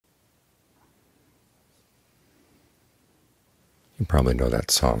You probably know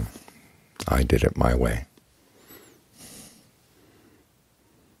that song, I Did It My Way.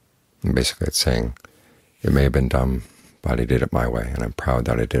 And basically it's saying, it may have been dumb, but I did it my way, and I'm proud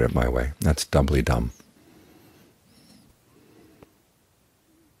that I did it my way. That's doubly dumb.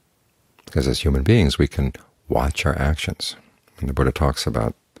 Because as human beings, we can watch our actions. When the Buddha talks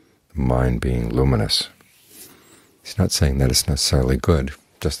about the mind being luminous, he's not saying that it's necessarily good,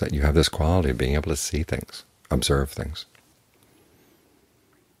 just that you have this quality of being able to see things, observe things.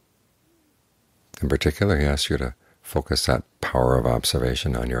 In particular, he asks you to focus that power of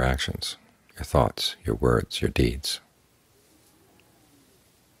observation on your actions, your thoughts, your words, your deeds,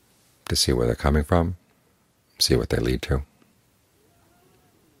 to see where they're coming from, see what they lead to.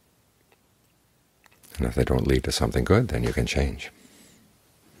 And if they don't lead to something good, then you can change.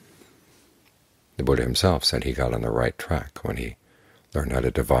 The Buddha himself said he got on the right track when he learned how to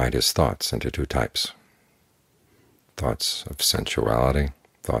divide his thoughts into two types: thoughts of sensuality,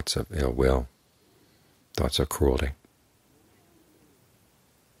 thoughts of ill will, thoughts of cruelty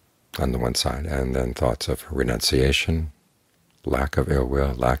on the one side, and then thoughts of renunciation, lack of ill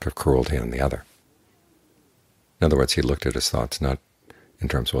will, lack of cruelty on the other. In other words, he looked at his thoughts not in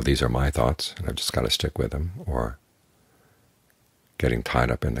terms of, well, these are my thoughts, and I've just got to stick with them, or getting tied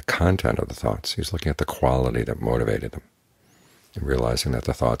up in the content of the thoughts. He was looking at the quality that motivated them, and realizing that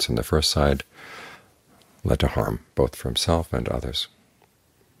the thoughts on the first side led to harm, both for himself and others,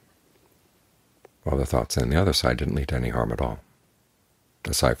 while the thoughts on the other side didn't lead to any harm at all,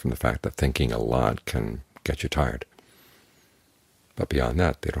 aside from the fact that thinking a lot can get you tired. But beyond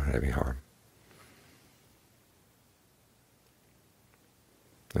that, they don't have any harm.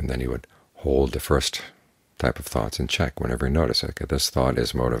 And then he would hold the first type of thoughts in check whenever he noticed it. Okay, this thought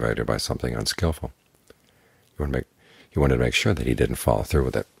is motivated by something unskillful. He wanted to make sure that he didn't follow through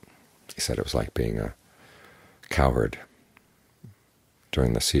with it. He said it was like being a cowherd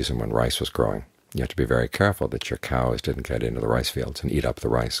during the season when rice was growing. You have to be very careful that your cows didn't get into the rice fields and eat up the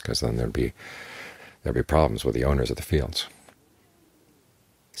rice, because then there'd be problems with the owners of the fields.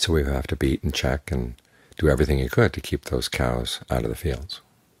 So we have to beat and check and do everything you could to keep those cows out of the fields.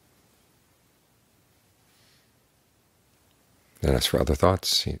 And as for other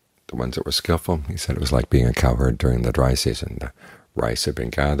thoughts, the ones that were skillful, he said it was like being a cowherd during the dry season. The rice had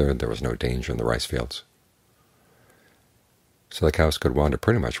been gathered, there was no danger in the rice fields, so the cows could wander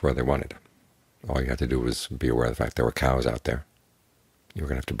pretty much where they wanted. All you had to do was be aware of the fact there were cows out there. You were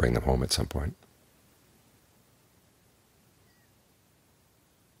going to have to bring them home at some point.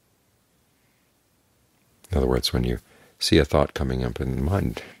 In other words, when you see a thought coming up in the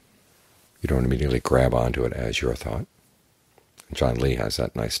mind, you don't immediately grab onto it as your thought. John Lee has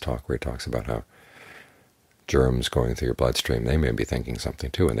that nice talk where he talks about how germs going through your bloodstream, they may be thinking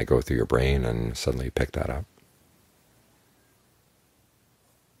something too, and they go through your brain and suddenly you pick that up.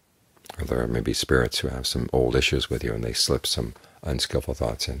 Or there may be spirits who have some old issues with you and they slip some unskillful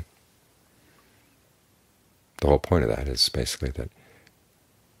thoughts in. The whole point of that is basically that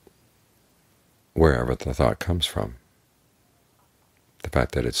wherever the thought comes from, the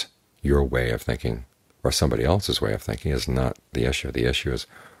fact that it's your way of thinking or somebody else's way of thinking is not the issue. The issue is,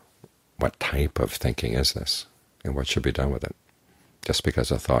 what type of thinking is this, and what should be done with it? Just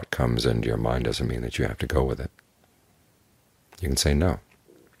because a thought comes into your mind doesn't mean that you have to go with it. You can say no,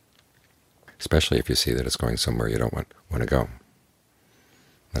 especially if you see that it's going somewhere you don't want to go.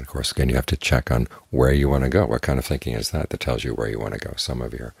 And of course, again, you have to check on where you want to go. What kind of thinking is that tells you where you want to go? Some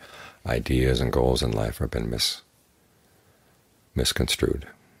of your ideas and goals in life have been misconstrued.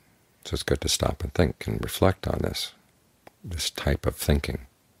 So it's good to stop and think and reflect on this type of thinking.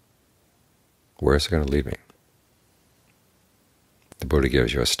 Where is it going to lead me? The Buddha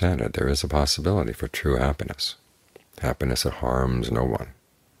gives you a standard. There is a possibility for true happiness, happiness that harms no one,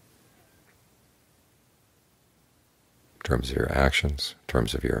 in terms of your actions, in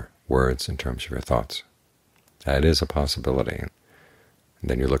terms of your words, in terms of your thoughts. That is a possibility. And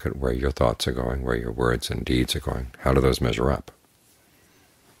then you look at where your thoughts are going, where your words and deeds are going. How do those measure up?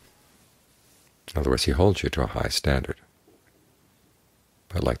 In other words, he holds you to a high standard.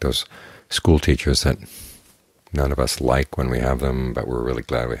 But like those school teachers that none of us like when we have them, but we're really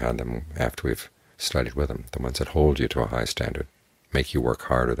glad we had them after we've studied with them, the ones that hold you to a high standard, make you work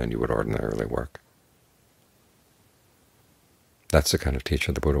harder than you would ordinarily work. That's the kind of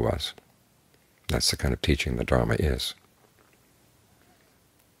teacher the Buddha was. That's the kind of teaching the Dharma is.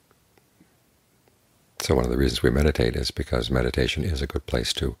 So one of the reasons we meditate is because meditation is a good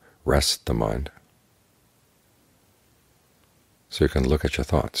place to rest the mind, so you can look at your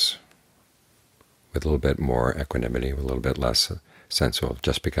thoughts with a little bit more equanimity, with a little bit less sense of,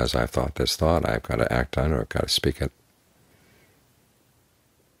 just because I've thought this thought, I've got to act on it, or I've got to speak it.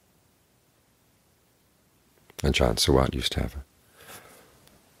 Ajahn Suwat used to have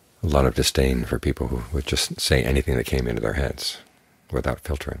a lot of disdain for people who would just say anything that came into their heads without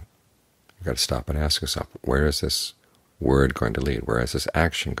filtering. You've got to stop and ask yourself, where is this word going to lead? Where is this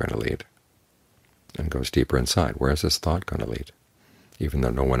action going to lead? And goes deeper inside. Where is this thought going to lead? Even though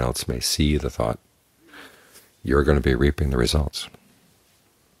no one else may see the thought, you're going to be reaping the results.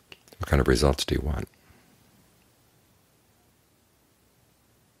 What kind of results do you want?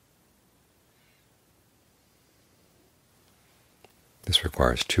 This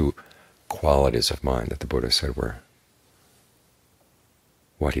requires two qualities of mind that the Buddha said were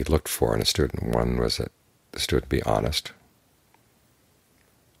what he looked for in a student. One was that the student be honest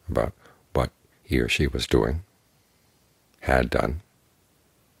about what he or she was doing, had done,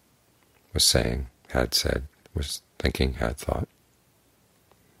 was saying, had said, was thinking, had thought.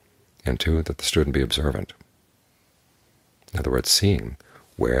 And two, that the student be observant. In other words, seeing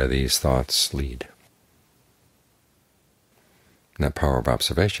where these thoughts lead. And that power of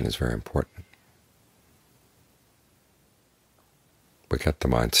observation is very important. We get the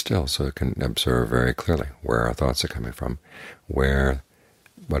mind still so it can observe very clearly where our thoughts are coming from, where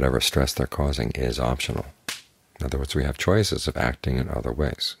whatever stress they're causing is optional. In other words, we have choices of acting in other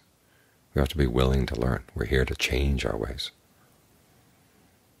ways. We have to be willing to learn. We're here to change our ways.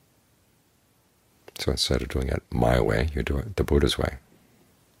 So instead of doing it my way, you do it the Buddha's way.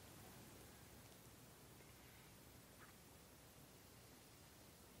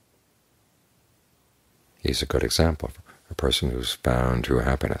 He's a good example of a person who's found true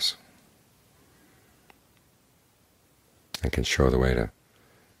happiness and can show the way to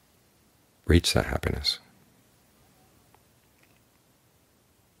reach that happiness.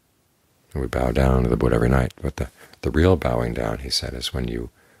 And we bow down to the Buddha every night, but the real bowing down, he said, is when you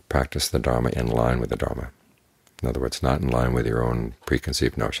practice the Dharma in line with the Dharma. In other words, not in line with your own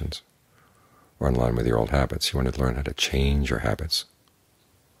preconceived notions or in line with your old habits. You want to learn how to change your habits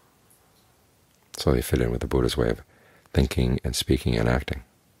so they fit in with the Buddha's way of thinking and speaking and acting.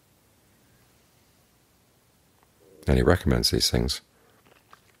 And he recommends these things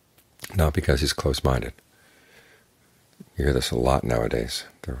not because he's close-minded. You hear this a lot nowadays.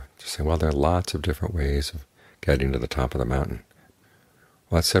 They're just saying, well, there are lots of different ways of getting to the top of the mountain.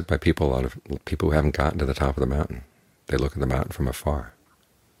 Well, that's said by a lot of people who haven't gotten to the top of the mountain. They look at the mountain from afar.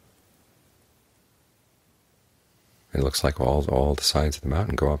 It looks like all the sides of the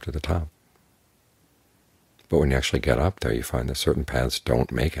mountain go up to the top. But when you actually get up there, you find that certain paths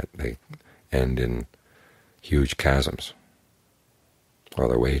don't make it. They end in huge chasms, or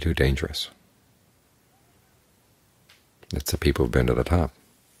they're way too dangerous. It's the people who've been to the top.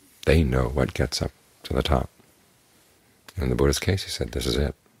 They know what gets up to the top. In the Buddha's case, he said, this is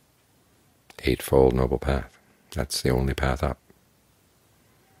it. Eightfold Noble Path. That's the only path up.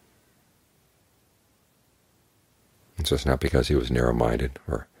 And so it's not because he was narrow-minded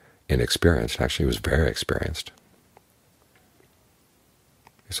or inexperienced. Actually, he was very experienced.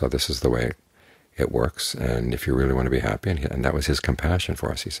 So this is the way it works, and if you really want to be happy, and that was his compassion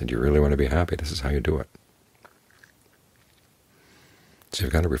for us. He said, you really want to be happy, this is how you do it. So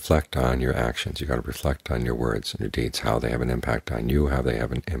you've got to reflect on your actions. You've got to reflect on your words and your deeds, how they have an impact on you, how they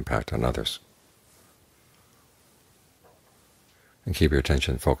have an impact on others. And keep your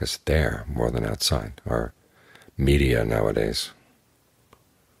attention focused there more than outside. Our media nowadays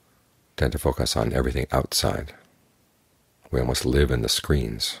tend to focus on everything outside. We almost live in the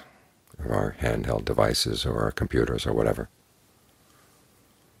screens of our handheld devices or our computers or whatever.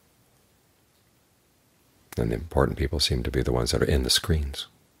 And the important people seem to be the ones that are in the screens.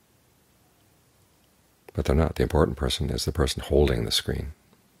 But they're not. The important person is the person holding the screen.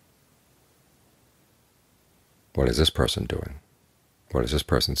 What is this person doing? What is this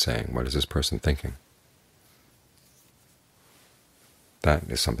person saying? What is this person thinking? That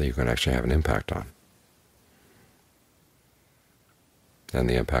is something you can actually have an impact on. And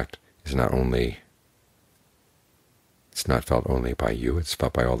the impact is not only, it's not felt only by you, it's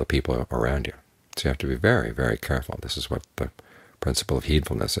felt by all the people around you. So you have to be very, very careful. This is what the principle of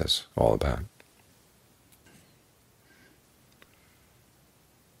heedfulness is all about.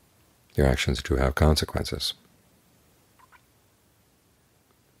 Your actions do have consequences.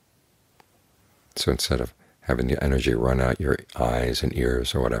 So instead of having the energy run out your eyes and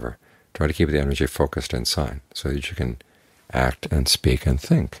ears or whatever, try to keep the energy focused inside so that you can act and speak and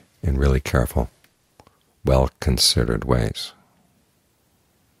think in really careful, well-considered ways.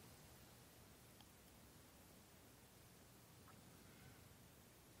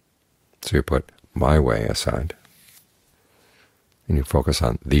 So you put my way aside, and you focus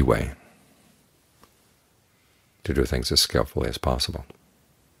on the way to do things as skillfully as possible.